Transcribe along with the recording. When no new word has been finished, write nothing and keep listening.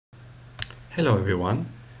Hello everyone,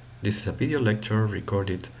 this is a video lecture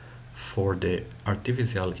recorded for the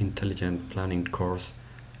Artificial Intelligent Planning course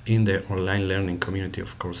in the online learning community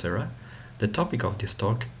of Coursera. The topic of this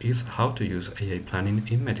talk is how to use AI planning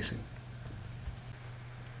in medicine.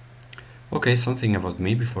 Okay, something about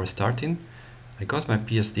me before starting. I got my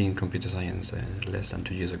PhD in computer science less than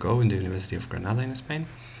 2 years ago in the University of Granada in Spain.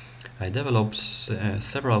 I developed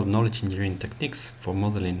several knowledge engineering techniques for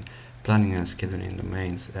modeling, planning and scheduling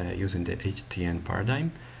domains using the HTN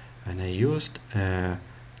paradigm, and I used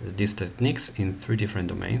these techniques in 3 different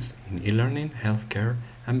domains: in e-learning, healthcare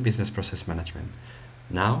and business process management.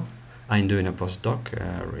 Now I'm doing a postdoc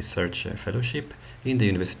research fellowship in the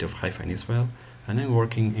University of Haifa in Israel, and I'm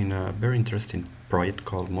working in a very interesting project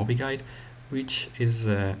called MobiGuide, which is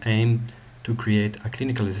aimed to create a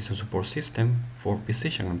clinical decision support system for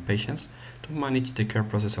physicians and patients to manage the care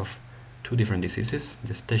process of 2 different diseases,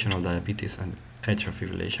 gestational diabetes and atrial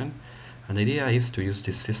fibrillation. And the idea is to use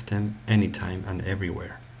this system anytime and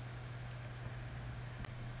everywhere.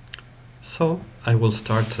 So I will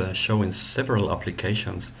start showing several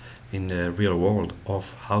applications in the real world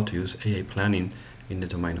of how to use AI planning in the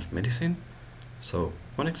domain of medicine. So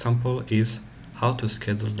one example is how to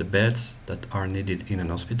schedule the beds that are needed in an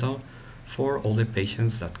hospital for all the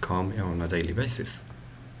patients that come on a daily basis.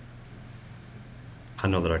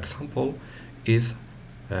 Another example is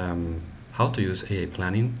how to use AI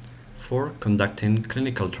planning for conducting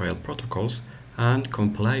clinical trial protocols and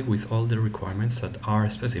comply with all the requirements that are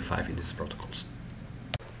specified in these protocols.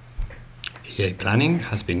 AI planning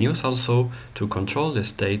has been used also to control the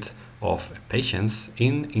state of patients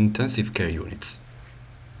in intensive care units.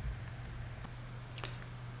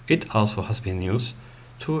 It also has been used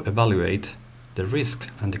to evaluate the risk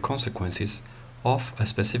and the consequences of a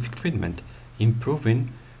specific treatment,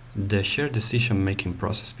 improving the shared decision-making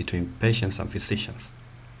process between patients and physicians.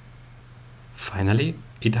 Finally,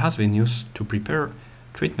 it has been used to prepare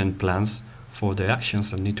treatment plans for the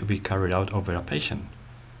actions that need to be carried out over a patient.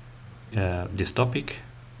 This topic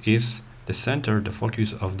is the center, the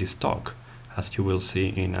focus of this talk, as you will see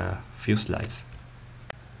in a few slides.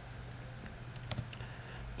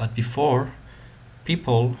 But before,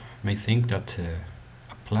 people may think that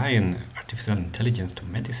applying artificial intelligence to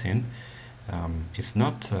medicine is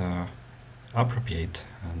not appropriate,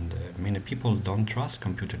 and many people don't trust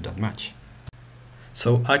computers that much.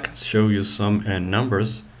 So I can show you some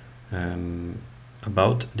numbers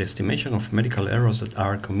about the estimation of medical errors that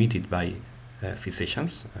are committed by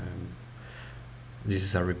physicians. This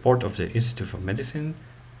is a report of the Institute of Medicine,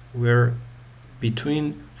 where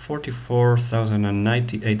between 44,000 and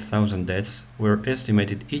 98,000 deaths were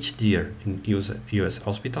estimated each year in US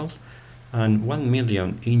hospitals, and 1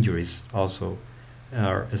 million injuries also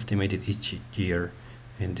are estimated each year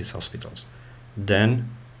in these hospitals. Then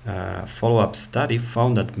a follow-up study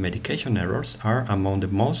found that medication errors are among the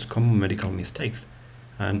most common medical mistakes,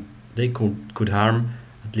 and they could harm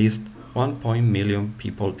at least 1 million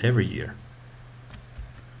people every year.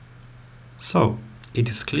 So it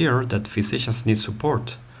is clear that physicians need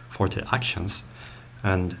support for their actions,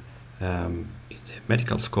 and in the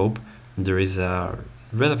medical scope there is a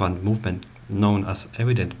relevant movement known as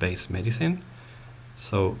evidence-based medicine.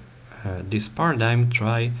 So this paradigm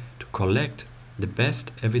tries to collect the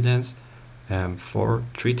best evidence for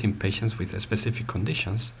treating patients with specific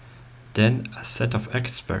conditions. Then a set of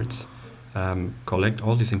experts collect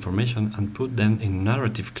all this information and put them in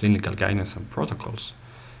narrative clinical guidance and protocols.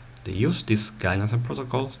 They use these guidelines and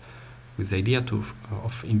protocols with the idea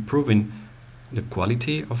of improving the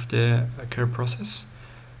quality of the care process,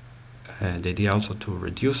 the idea also to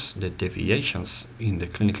reduce the deviations in the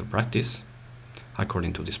clinical practice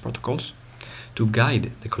according to these protocols, to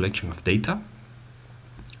guide the collection of data,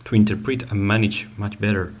 to interpret and manage much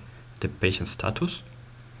better the patient status,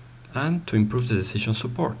 and to improve the decision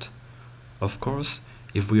support. Of course,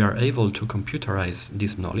 if we are able to computerize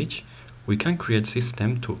this knowledge, we can create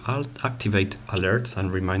systems to activate alerts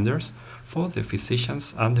and reminders for the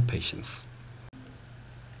physicians and the patients.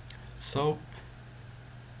 So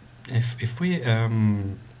if we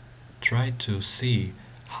try to see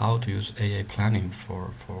how to use AI planning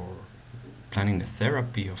for planning the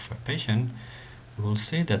therapy of a patient, we will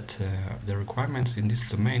see that the requirements in this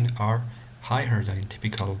domain are higher than in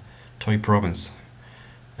typical toy problems,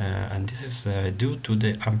 and this is due to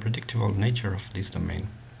the unpredictable nature of this domain.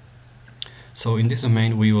 So in this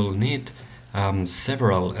domain we will need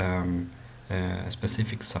several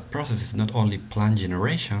specific sub-processes, not only plan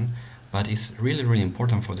generation, but it's really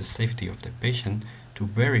important for the safety of the patient to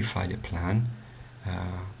verify the plan.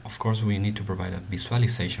 Of course, we need to provide a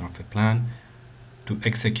visualization of the plan, to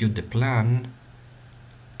execute the plan,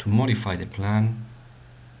 to modify the plan,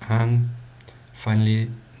 and finally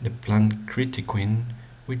the plan critiquing,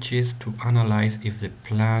 which is to analyze if the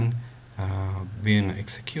plan being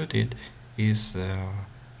executed is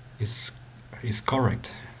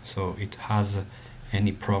correct, so it has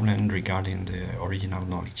any problem regarding the original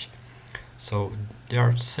knowledge. So there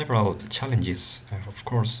are several challenges, of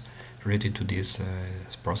course, related to these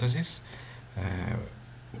processes.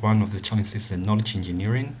 One of the challenges is the knowledge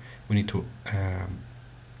engineering. We need to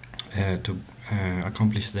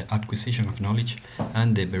accomplish the acquisition of knowledge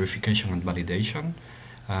and the verification and validation.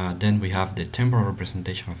 Then we have the temporal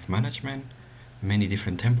representation of management. Many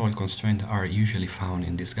different temporal constraints are usually found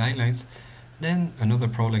in these guidelines. Then another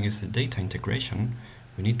problem is the data integration.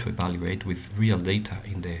 We need to evaluate with real data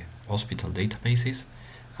in the hospital databases,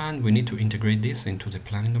 and we need to integrate this into the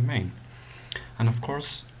planning domain. And of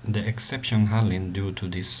course, the exception handling due to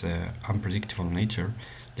this unpredictable nature.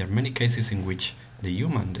 There are many cases in which the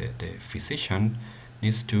human, the physician,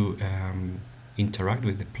 needs to interact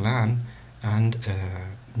with the plan and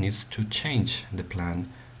needs to change the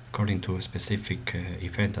plan according to a specific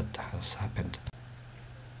event that has happened.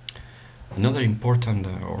 Another important,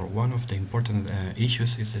 or one of the important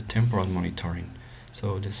issues is the temporal monitoring.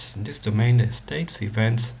 So in this domain, the states,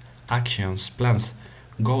 events, actions, plans,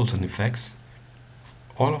 goals and effects,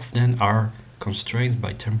 all of them are constrained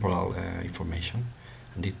by temporal information.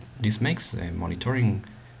 And this makes monitoring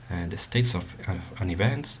the states of an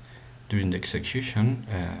event during the execution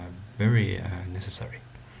very necessary.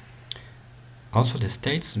 Also, the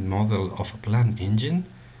states model of a plan engine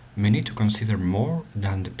may need to consider more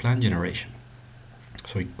than the plan generation.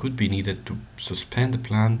 So it could be needed to suspend the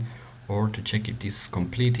plan or to check if it is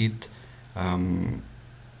completed,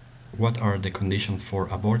 what are the conditions for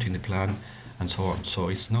aborting the plan, and so on. So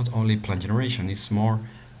it's not only plan generation, it's more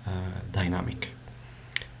dynamic.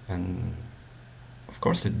 And of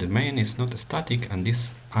course the domain is not static, and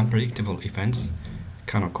these unpredictable events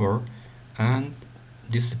can occur, and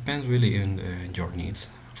this depends really on your needs.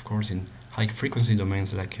 Of course, in high frequency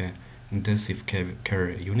domains like intensive care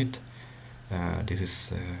unit, this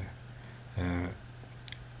is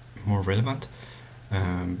more relevant,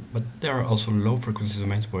 but there are also low frequency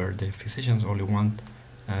domains where the physicians only want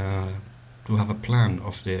to have a plan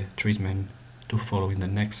of the treatment to follow in the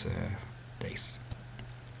next days.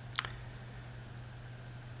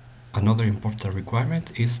 Another important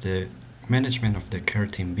requirement is the management of the care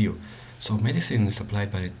team view. So medicine is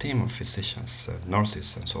applied by a team of physicians,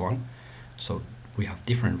 nurses and so on. So we have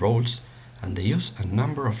different roles, and they use a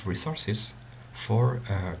number of resources for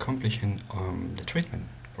accomplishing the treatment.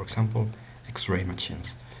 For example, X-ray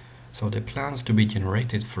machines. So the plans to be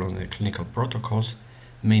generated from the clinical protocols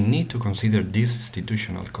may need to consider these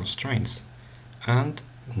institutional constraints, and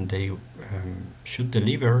they should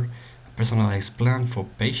deliver a personalized plan for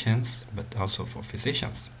patients, but also for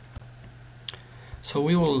physicians. So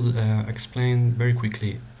we will explain very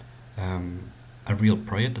quickly a real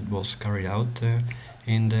project that was carried out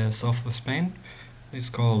in the south of Spain. It's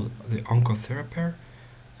called the Oncotherapy,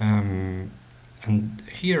 and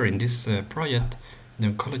here in this project, the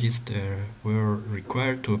oncologists were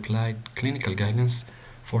required to apply clinical guidelines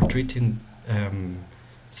for treating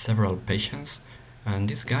several patients, and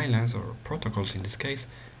these guidelines, or protocols in this case,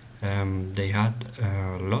 they had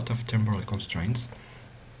a lot of temporal constraints,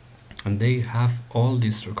 and they have all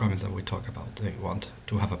these requirements that we talk about. They want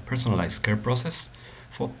to have a personalized care process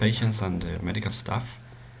for patients and medical staff,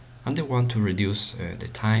 and they want to reduce the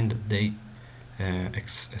time that they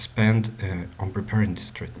spend on preparing this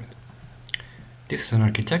treatment. This is an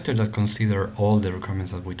architecture that considers all the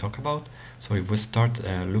requirements that we talk about. So if we start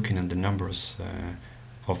looking at the numbers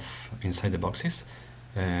of inside the boxes,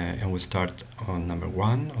 and we start on number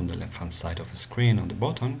 1 on the left hand side of the screen on the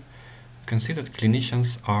bottom, you can see that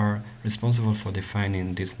clinicians are responsible for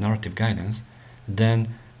defining these narrative guidelines.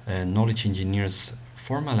 Then knowledge engineers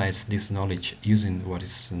formalize this knowledge using what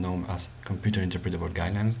is known as computer interpretable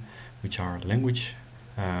guidelines, which are language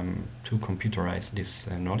to computerize this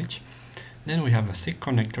knowledge. Then we have a SIG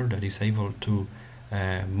connector that is able to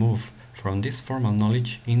move from this formal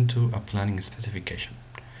knowledge into a planning specification.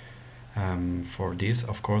 For this,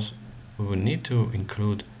 of course, we will need to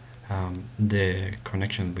include the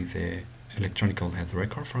connection with the electronic health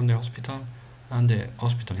record from the hospital and the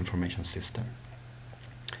hospital information system.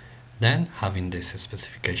 Then, having this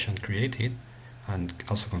specification created, and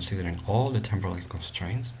also considering all the temporal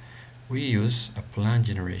constraints, we use a plan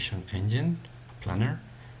generation engine, a planner.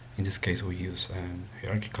 In this case, we use a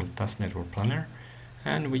hierarchical task network planner,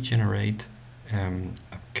 and we generate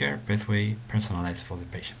a care pathway personalized for the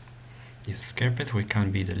patient. This care pathway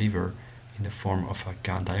can be delivered in the form of a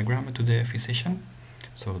Gantt diagram to the physician,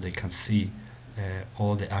 so they can see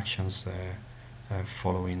all the actions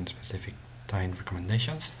following specific time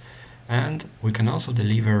recommendations. And we can also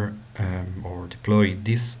deliver or deploy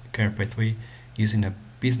this care pathway using a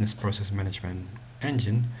business process management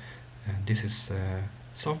engine. This is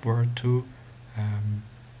software to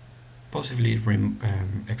possibly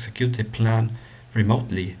execute the plan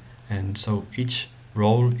remotely, and so each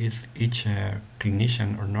role is each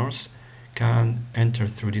clinician or nurse can enter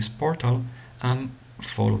through this portal and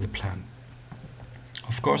follow the plan.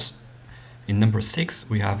 Of course, in number 6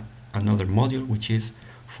 we have another module which is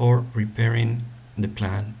for repairing the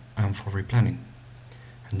plan and for replanning,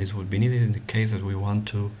 and this would be needed in the case that we want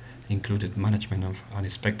to include management of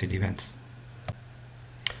unexpected events.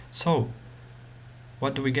 So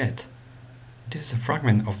what do we get? This is a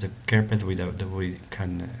fragment of the care pathway that we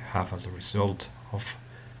can have as a result of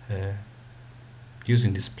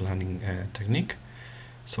using this planning technique.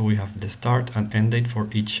 So we have the start and end date for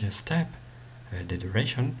each step, the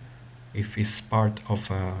duration, if it's part of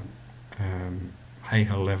a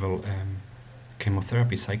higher level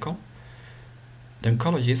chemotherapy cycle, the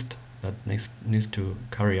oncologist that needs to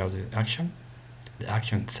carry out the action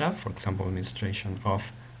itself, for example administration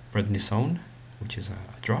of prednisone, which is a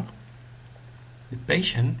drug, the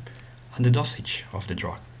patient, and the dosage of the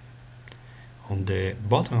drug. On the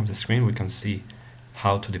bottom of the screen we can see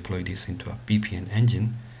how to deploy this into a BPM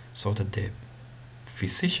engine so that the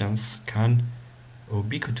physicians can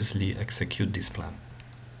ubiquitously execute this plan.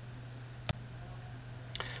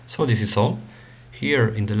 So this is all. Here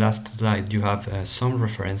in the last slide you have some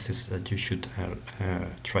references that you should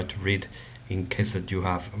try to read in case that you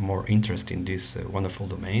have more interest in this wonderful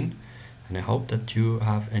domain. And I hope that you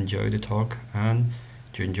have enjoyed the talk and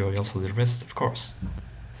you enjoy also the rest of the course.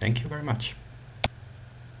 Thank you very much.